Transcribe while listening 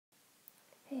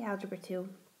Hey, Algebra 2.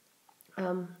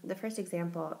 The first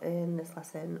example in this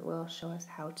lesson will show us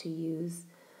how to use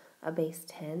a base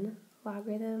 10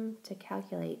 logarithm to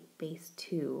calculate base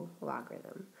 2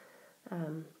 logarithm.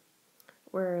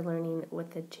 We're learning what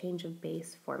the change of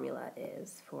base formula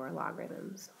is for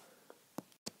logarithms.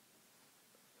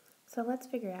 So let's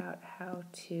figure out how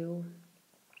to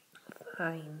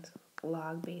find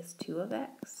log base 2 of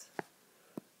x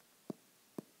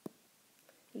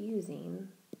using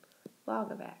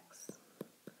log of x.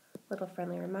 Little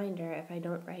friendly reminder, if I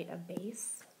don't write a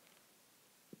base,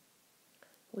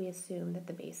 we assume that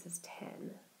the base is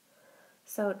 10.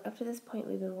 So up to this point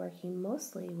we've been working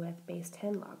mostly with base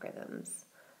 10 logarithms.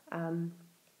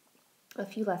 A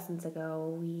few lessons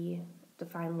ago we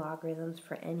defined logarithms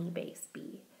for any base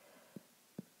b.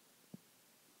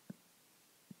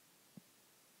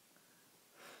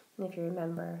 And if you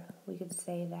remember, we could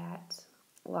say that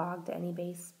log to any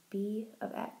base b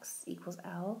of x equals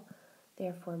L,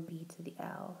 therefore b to the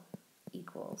L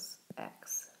equals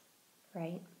x,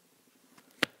 right?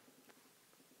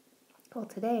 Well,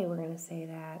 today we're going to say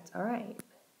that, all right,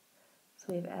 so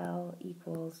we have L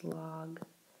equals log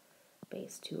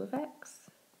base 2 of x.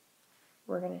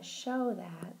 We're going to show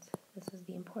that, this is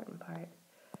the important part,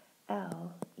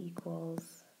 L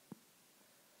equals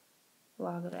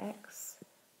log of x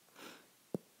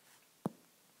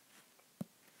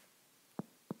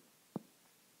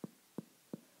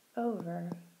over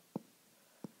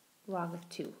log of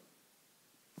 2,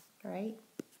 all right?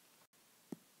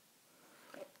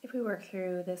 If we work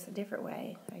through this a different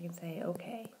way, I can say,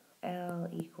 okay, L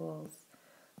equals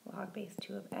log base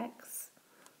 2 of x.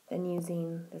 Then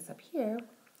using this up here,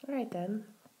 all right then,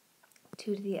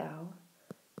 2 to the L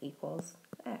equals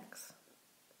x.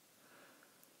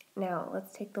 Now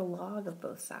let's take the log of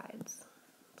both sides.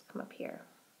 Let's come up here.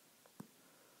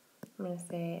 I'm going to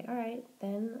say, all right,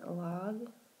 then log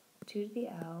 2 to the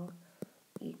L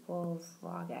equals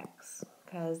log x.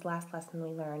 Because last lesson we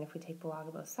learned if we take the log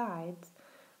of both sides,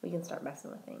 we can start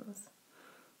messing with things.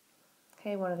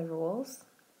 Okay, one of the rules,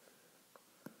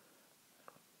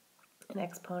 an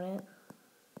exponent,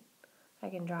 I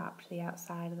can drop to the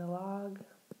outside of the log.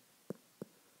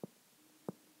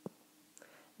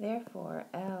 Therefore,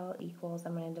 L equals,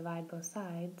 I'm going to divide both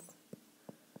sides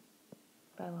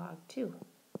by log 2.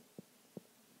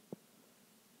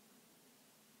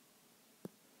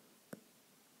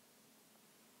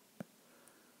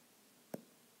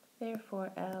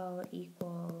 Therefore, L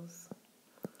equals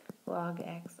log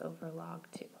x over log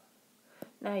 2.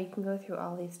 Now you can go through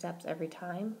all these steps every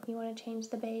time you want to change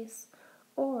the base,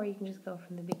 or you can just go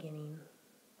from the beginning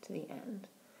to the end.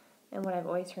 And what I've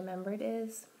always remembered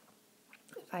is,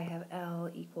 if I have L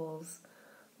equals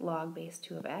log base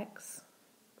 2 of x,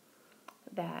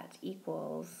 that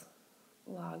equals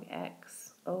log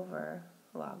x over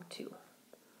log 2.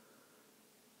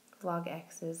 Log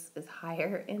x is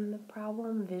higher in the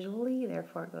problem visually,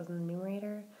 therefore it goes in the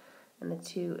numerator, and the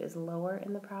 2 is lower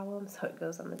in the problem, so it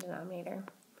goes on the denominator.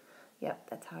 Yep,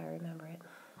 that's how I remember it.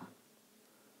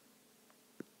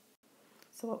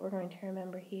 So what we're going to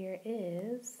remember here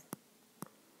is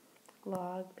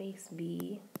log base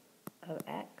b of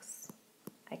x.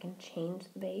 I can change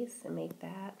the base and make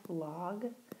that log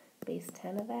base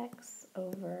 10 of x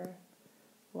over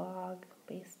log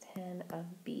base 10 of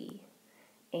b.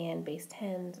 And base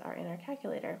 10s are in our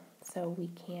calculator, so we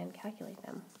can calculate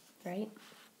them, right?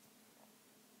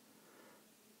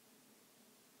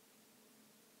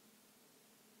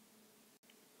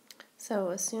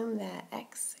 So assume that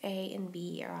x, a, and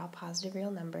b are all positive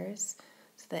real numbers,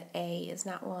 so that a is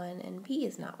not 1 and b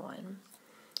is not 1.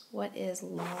 What is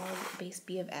log base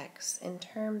b of x in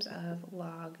terms of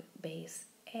log base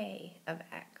a of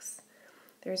x?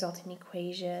 The resulting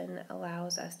equation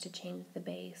allows us to change the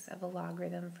base of a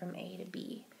logarithm from a to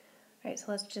b. All right, so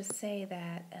let's just say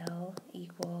that L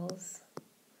equals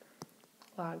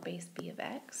log base b of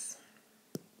x,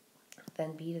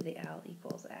 then b to the L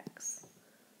equals x.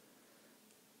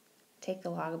 Take the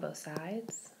log of both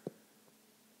sides,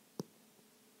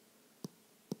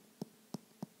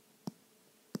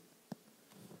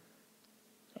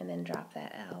 and then drop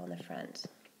that L in the front.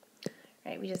 All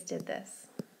right, we just did this.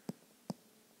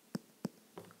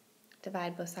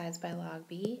 Divide both sides by log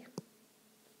b.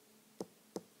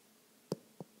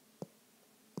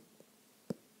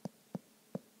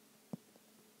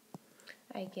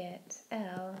 I get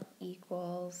L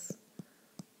equals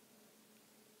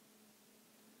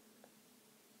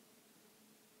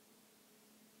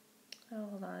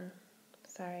hold on,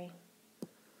 sorry.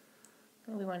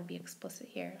 We want to be explicit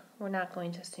here. We're not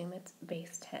going to assume it's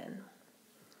base 10.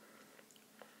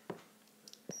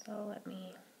 So let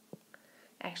me,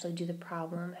 actually do the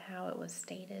problem how it was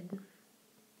stated.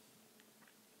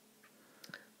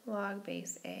 Log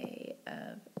base A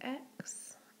of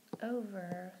x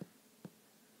over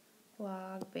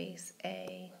log base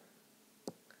A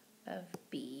of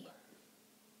b.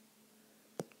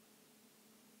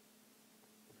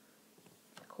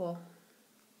 Cool.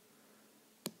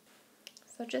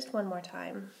 So just one more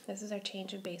time, this is our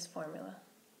change of base formula.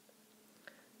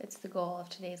 It's the goal of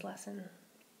today's lesson.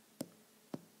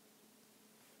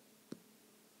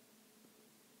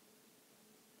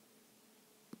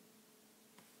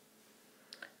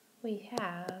 We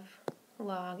have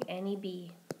log any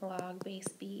b, log base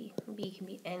b. B can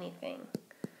be anything.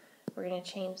 We're going to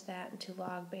change that into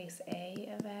log base A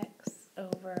of x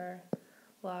over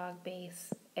log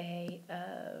base A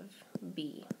of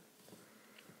b.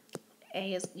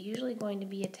 A is usually going to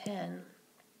be a 10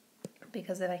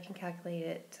 because then I can calculate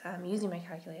it using my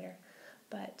calculator,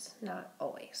 but not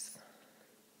always.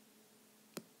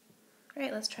 All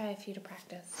right, let's try a few to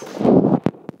practice. Logarithms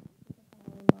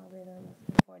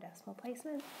to 4 decimal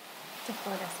places. To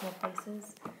 4 decimal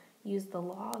places, use the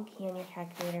log key on your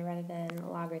calculator rather than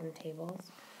logarithm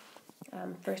tables.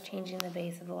 First changing the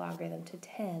base of the logarithm to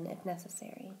 10 if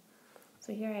necessary.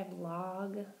 So here I have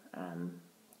log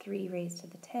 3 raised to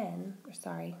the 10, or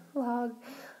sorry, log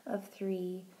of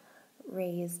 3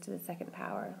 raised to the second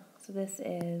power. So this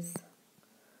is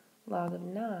log of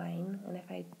 9, and if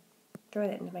I throw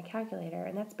that into my calculator,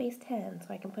 and that's base 10,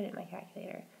 so I can put it in my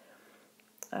calculator,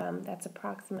 that's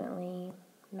approximately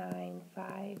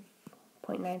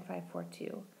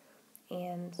 0.9542.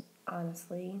 And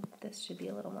honestly, this should be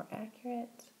a little more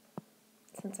accurate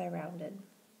since I rounded.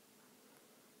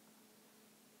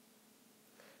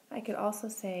 I could also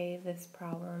say this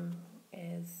problem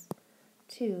is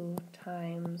 2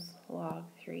 times log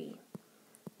 3,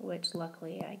 which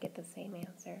luckily I get the same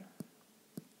answer.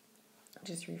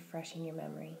 Just refreshing your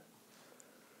memory.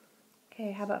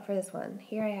 Okay, how about for this one?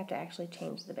 Here I have to actually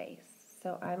change the base.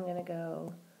 So I'm going to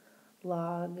go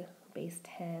log base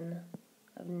 10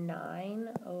 of 9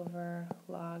 over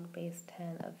log base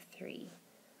 10 of 3.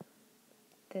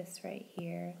 This right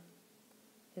here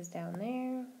is down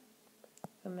there,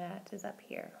 and that is up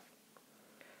here.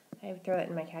 I throw that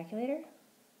in my calculator,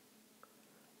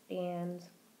 and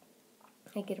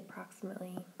I get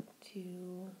approximately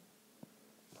 2.0.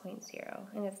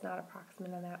 And it's not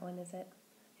approximate on that one, is it?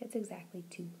 It's exactly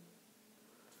 2.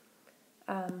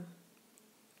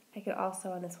 I could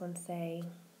also on this one say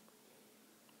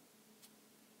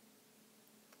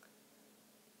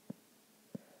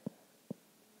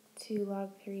 2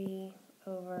 log 3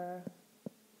 over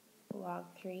log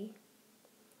 3.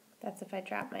 That's if I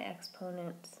drop my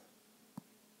exponents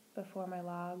before my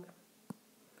log.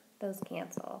 Those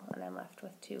cancel, and I'm left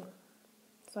with 2.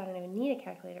 So I don't even need a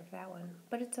calculator for that one,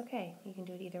 but it's okay. You can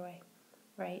do it either way,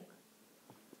 right?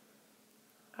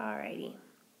 Alrighty.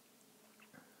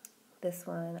 This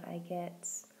one I get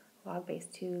log base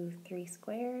 2, 3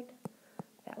 squared.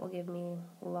 That will give me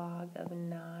log of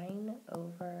 9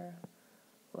 over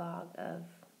log of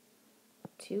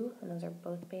 2, and those are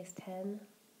both base 10.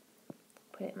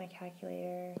 Put it in my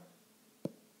calculator,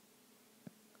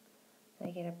 and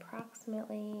I get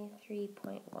approximately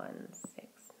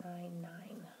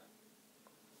 3.1699.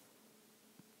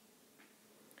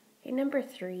 Okay, number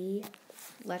 3,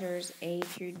 letters A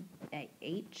through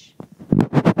H, we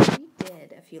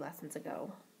did a few lessons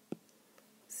ago.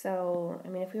 So, I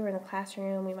mean, if we were in the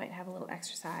classroom, we might have a little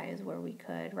exercise where we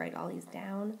could write all these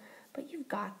down, but you've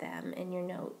got them in your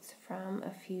notes from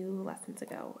a few lessons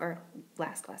ago, or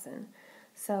last lesson.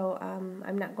 So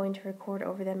I'm not going to record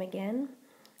over them again.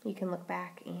 You can look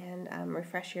back and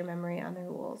refresh your memory on the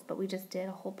rules, but we just did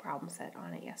a whole problem set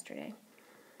on it yesterday.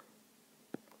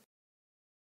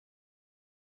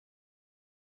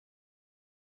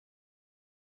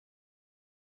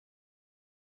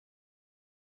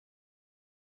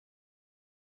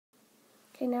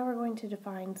 Okay, now we're going to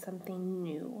define something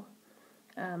new.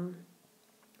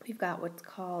 We've got what's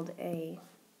called a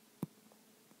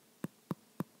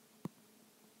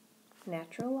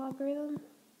natural logarithm.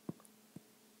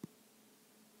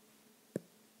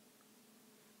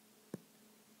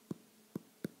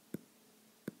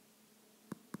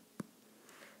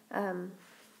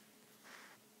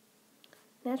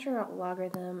 Natural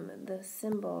logarithm, the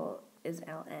symbol is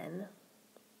Ln.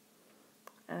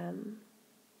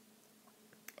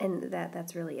 And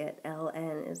that's really it.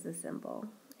 Ln is the symbol.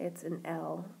 It's an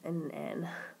L and an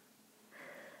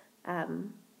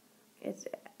N.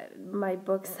 My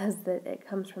book says that it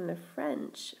comes from the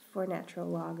French for natural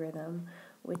logarithm,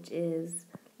 which is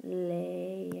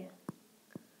les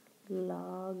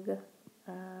log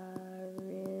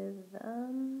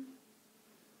rhythm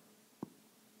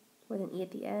with an E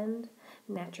at the end,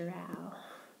 natural.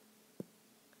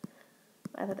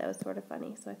 I thought that was sort of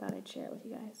funny, so I thought I'd share it with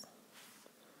you guys.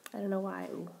 I don't know why.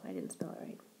 Ooh, I didn't spell it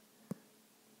right.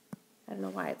 I don't know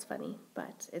why it's funny,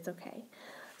 but it's okay.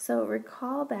 So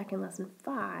recall back in lesson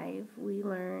 5, we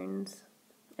learned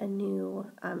a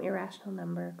new irrational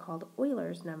number called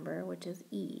Euler's number, which is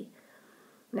E.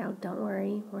 Now, don't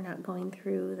worry, we're not going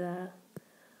through the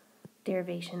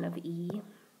derivation of E,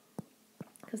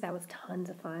 because that was tons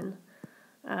of fun.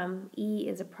 E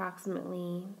is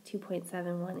approximately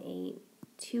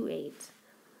 2.71828,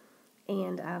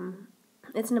 and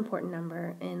it's an important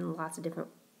number in lots of different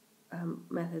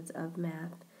methods of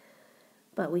math,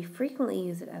 but we frequently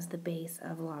use it as the base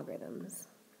of logarithms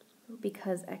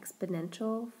because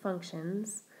exponential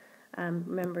functions,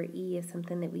 remember E is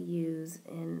something that we use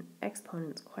in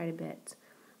exponents quite a bit.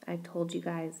 I've told you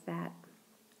guys that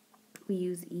we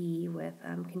use E with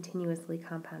continuously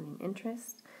compounding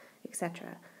interest,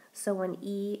 etc. So when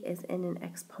E is in an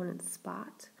exponent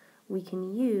spot, we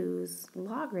can use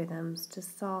logarithms to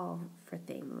solve for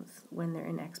things when they're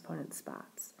in exponent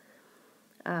spots.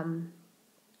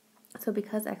 So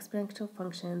because exponential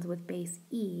functions with base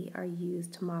E are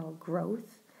used to model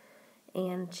growth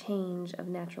and change of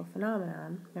natural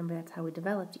phenomenon, remember that's how we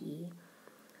developed E,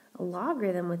 a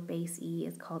logarithm with base E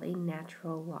is called a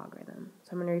natural logarithm.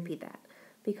 So I'm going to repeat that.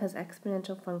 Because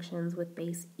exponential functions with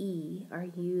base E are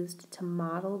used to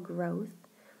model growth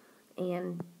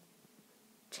and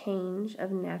change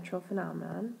of natural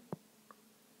phenomenon,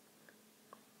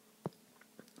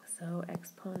 so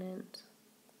exponent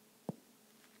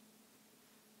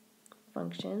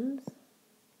functions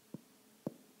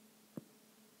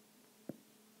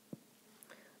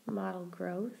model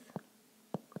growth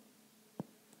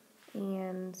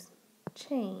and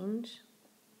change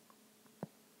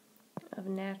of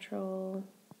natural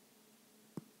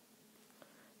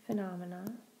phenomena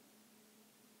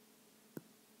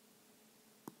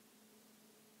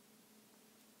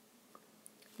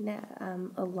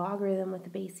a logarithm with the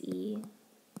base E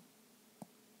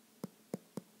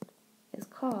is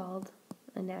called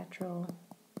a natural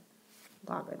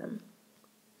logarithm.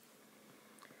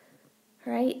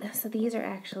 All right, so these are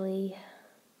actually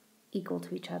equal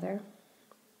to each other.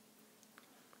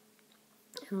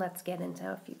 And let's get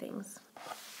into a few things.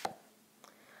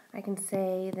 I can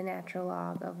say the natural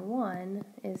log of 1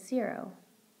 is 0.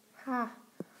 Ha!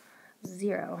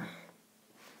 0.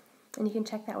 And you can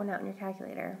check that one out in your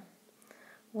calculator.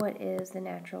 What is the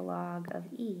natural log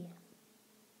of E?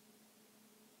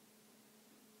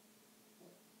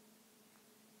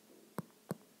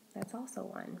 That's also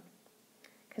 1.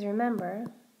 Because remember,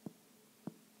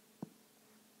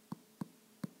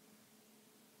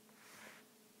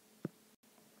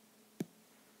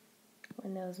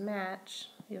 when those match,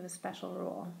 you have a special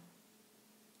rule.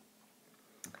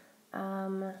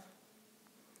 How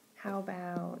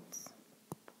about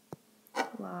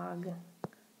log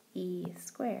E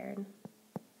squared?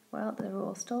 Well, the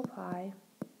rules still apply.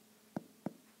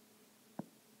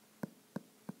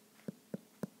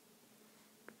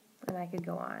 And I could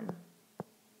go on.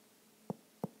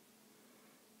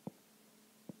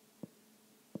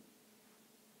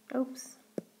 Oops.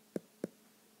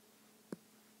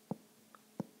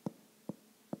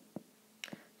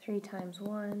 Three times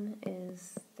 1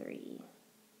 is 3.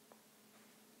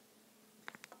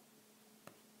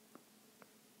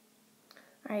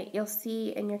 Alright, you'll see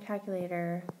in your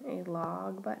calculator a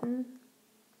log button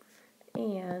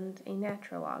and a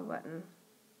natural log button.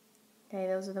 Okay,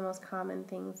 those are the most common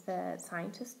things that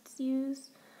scientists use,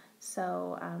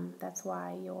 so that's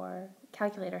why your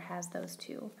calculator has those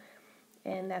two.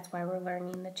 And that's why we're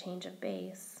learning the change of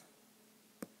base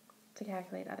to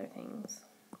calculate other things.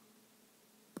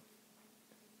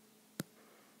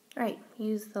 Alright,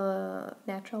 use the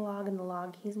natural log and the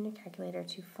log keys in your calculator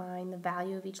to find the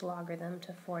value of each logarithm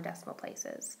to 4 decimal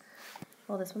places.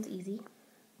 Well, this one's easy.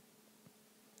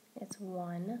 It's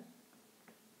 1,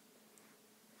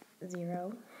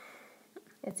 0.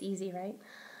 It's easy, right?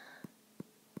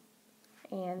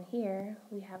 And here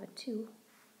we have a 2.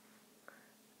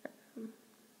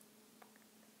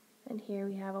 And here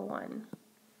we have a 1.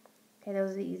 Okay,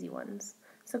 those are the easy ones.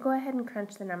 So go ahead and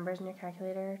crunch the numbers in your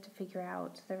calculator to figure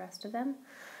out the rest of them,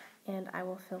 and I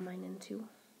will fill mine in too.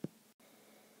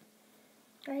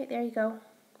 Alright, there you go.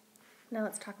 Now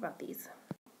let's talk about these.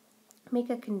 Make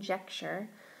a conjecture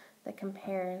that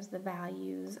compares the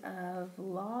values of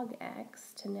log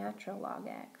x to natural log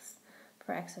x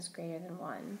for x is greater than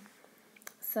 1.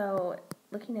 So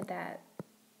looking at that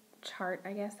chart,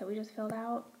 I guess, that we just filled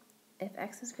out, if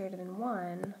x is greater than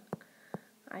 1,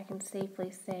 I can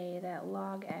safely say that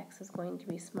log x is going to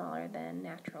be smaller than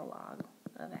natural log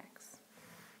of x.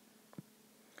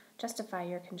 Justify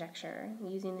your conjecture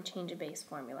using the change of base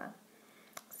formula.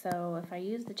 So if I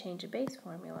use the change of base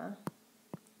formula,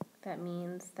 that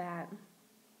means that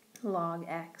log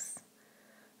x,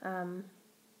 that'd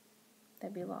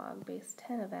be log base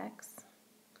 10 of x,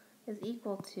 is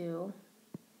equal to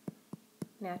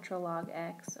natural log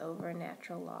x over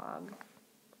natural log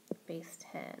base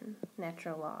 10,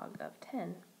 natural log of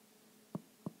 10.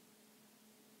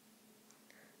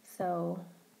 So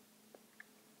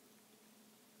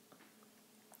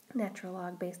natural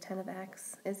log base 10 of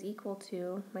x is equal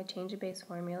to my change of base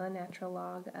formula, natural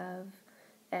log of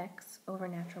x over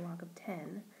natural log of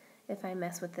 10. If I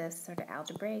mess with this sort of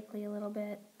algebraically a little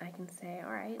bit, I can say,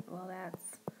 all right, well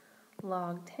that's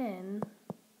log 10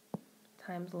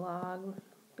 times log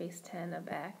base 10 of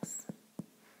x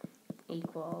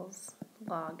equals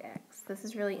log x. This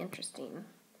is really interesting.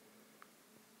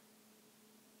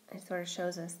 It sort of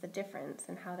shows us the difference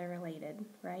and how they're related,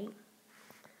 right?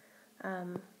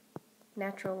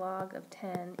 Natural log of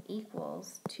 10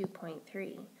 equals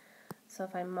 2.3. So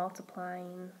if I'm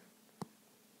multiplying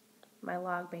my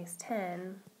log base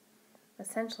 10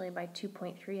 essentially by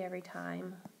 2.3 every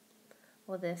time,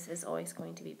 well, this is always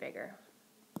going to be bigger.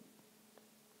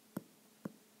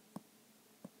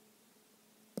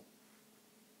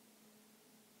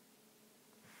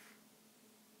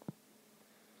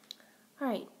 All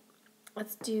right,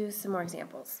 let's do some more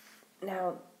examples.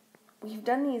 Now, we've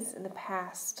done these in the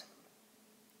past.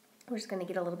 We're just going to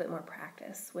get a little bit more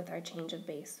practice with our change of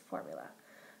base formula,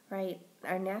 right?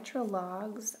 Our natural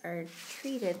logs are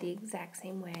treated the exact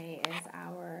same way as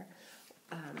our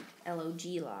log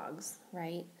logs,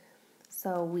 right?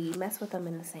 So we mess with them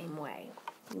in the same way.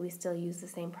 We still use the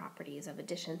same properties of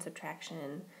addition,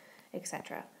 subtraction,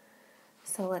 etc.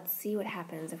 So let's see what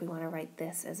happens if we want to write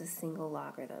this as a single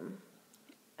logarithm.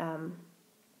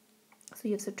 So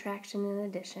you have subtraction and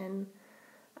addition.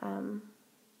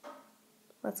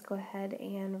 Let's go ahead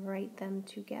and write them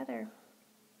together.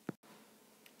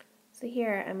 So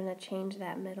here I'm going to change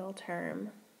that middle term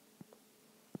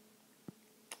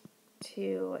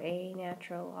to a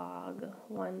natural log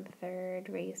 1/3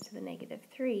 raised to the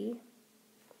 -3.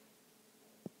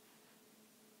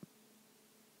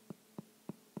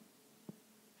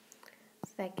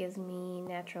 So that gives me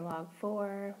natural log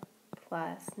 4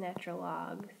 plus natural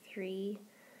log 3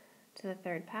 to the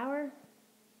 3rd power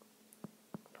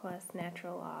plus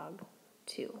natural log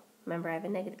 2. Remember, I have a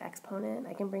negative exponent.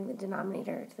 I can bring the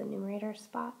denominator to the numerator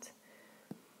spot.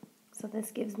 So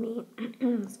this gives me,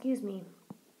 excuse me,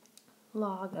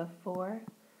 log of 4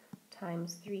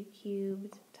 times 3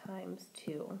 cubed times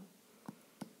 2.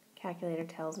 Calculator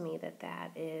tells me that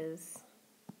that is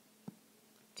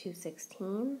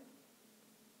 216.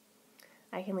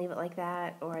 I can leave it like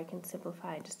that, or I can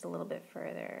simplify it just a little bit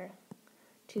further.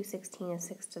 216 is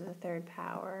 6 to the 3rd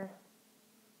power,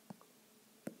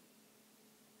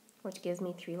 which gives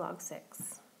me 3 log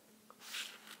 6.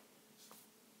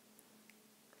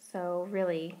 So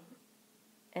really,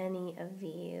 any of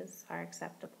these are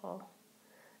acceptable.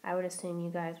 I would assume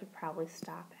you guys would probably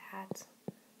stop at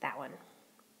that one.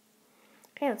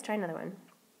 Okay, let's try another one.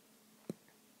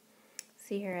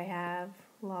 See here I have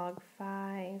log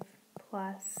 5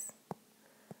 plus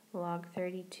log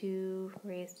 32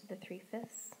 raised to the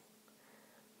 3/5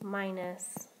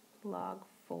 minus log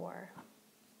 4.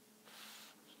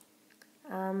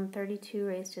 32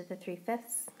 raised to the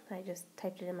 3/5. I just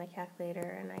typed it in my calculator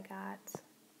and I got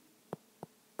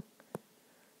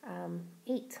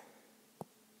 8.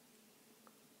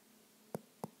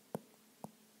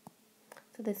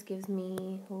 So this gives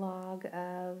me log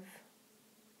of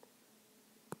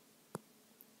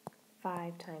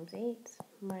 5 times 8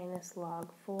 minus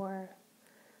log 4,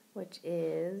 which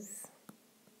is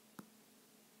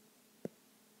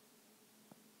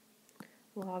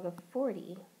log of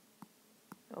 40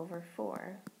 over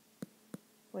 4,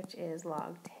 which is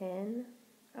log 10.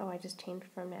 Oh, I just changed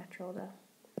from natural to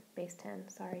base 10,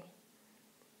 sorry.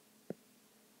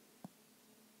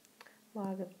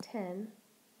 Log of 10,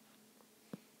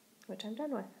 which I'm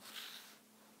done with.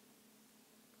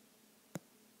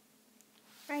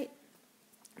 Right.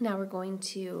 Now we're going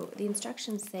to, the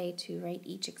instructions say to write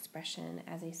each expression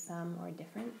as a sum or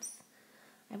difference.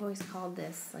 I've always called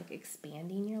this like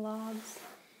expanding your logs.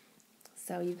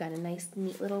 So you've got a nice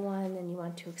neat little one and you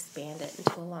want to expand it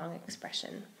into a long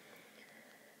expression.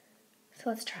 So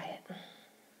let's try it.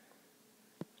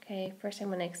 Okay, first I'm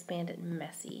going to expand it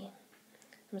messy.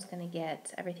 I'm just going to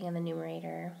get everything in the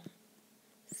numerator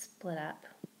split up.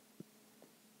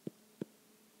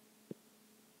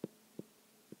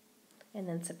 and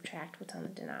then subtract what's on the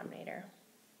denominator.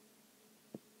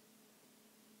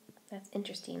 That's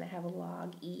interesting. I have a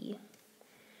log e.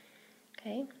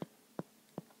 Okay,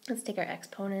 let's take our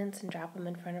exponents and drop them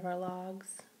in front of our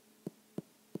logs.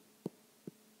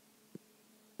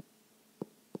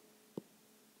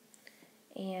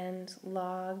 And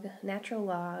natural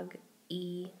log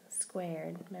e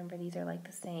squared. Remember, these are like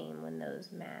the same. When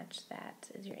those match, that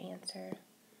is your answer.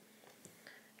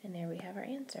 And there we have our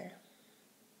answer.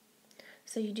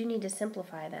 So you do need to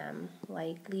simplify them,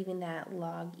 like leaving that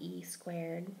log e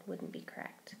squared wouldn't be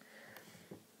correct.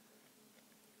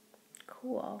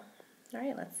 Cool. All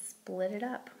right, let's split it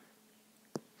up.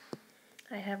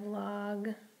 I have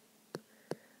log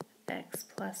x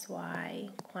plus y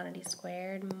quantity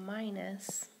squared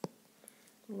minus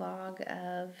log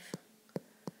of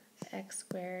x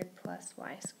squared plus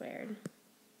y squared.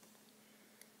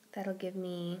 That'll give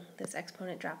me, this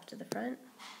exponent drops to the front,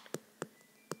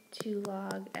 2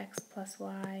 log x plus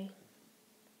y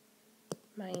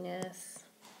minus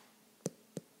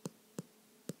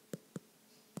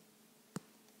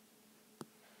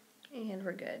and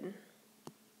we're good.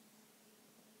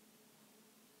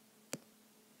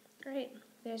 All right,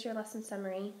 there's your lesson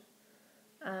summary.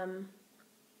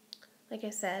 Like I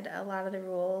said, a lot of the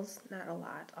rules, not a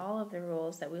lot, all of the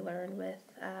rules that we learned with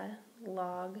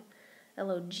log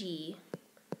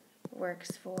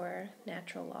works for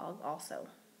natural log also.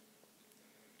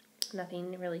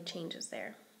 Nothing really changes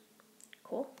there.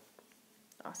 Cool?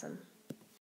 Awesome.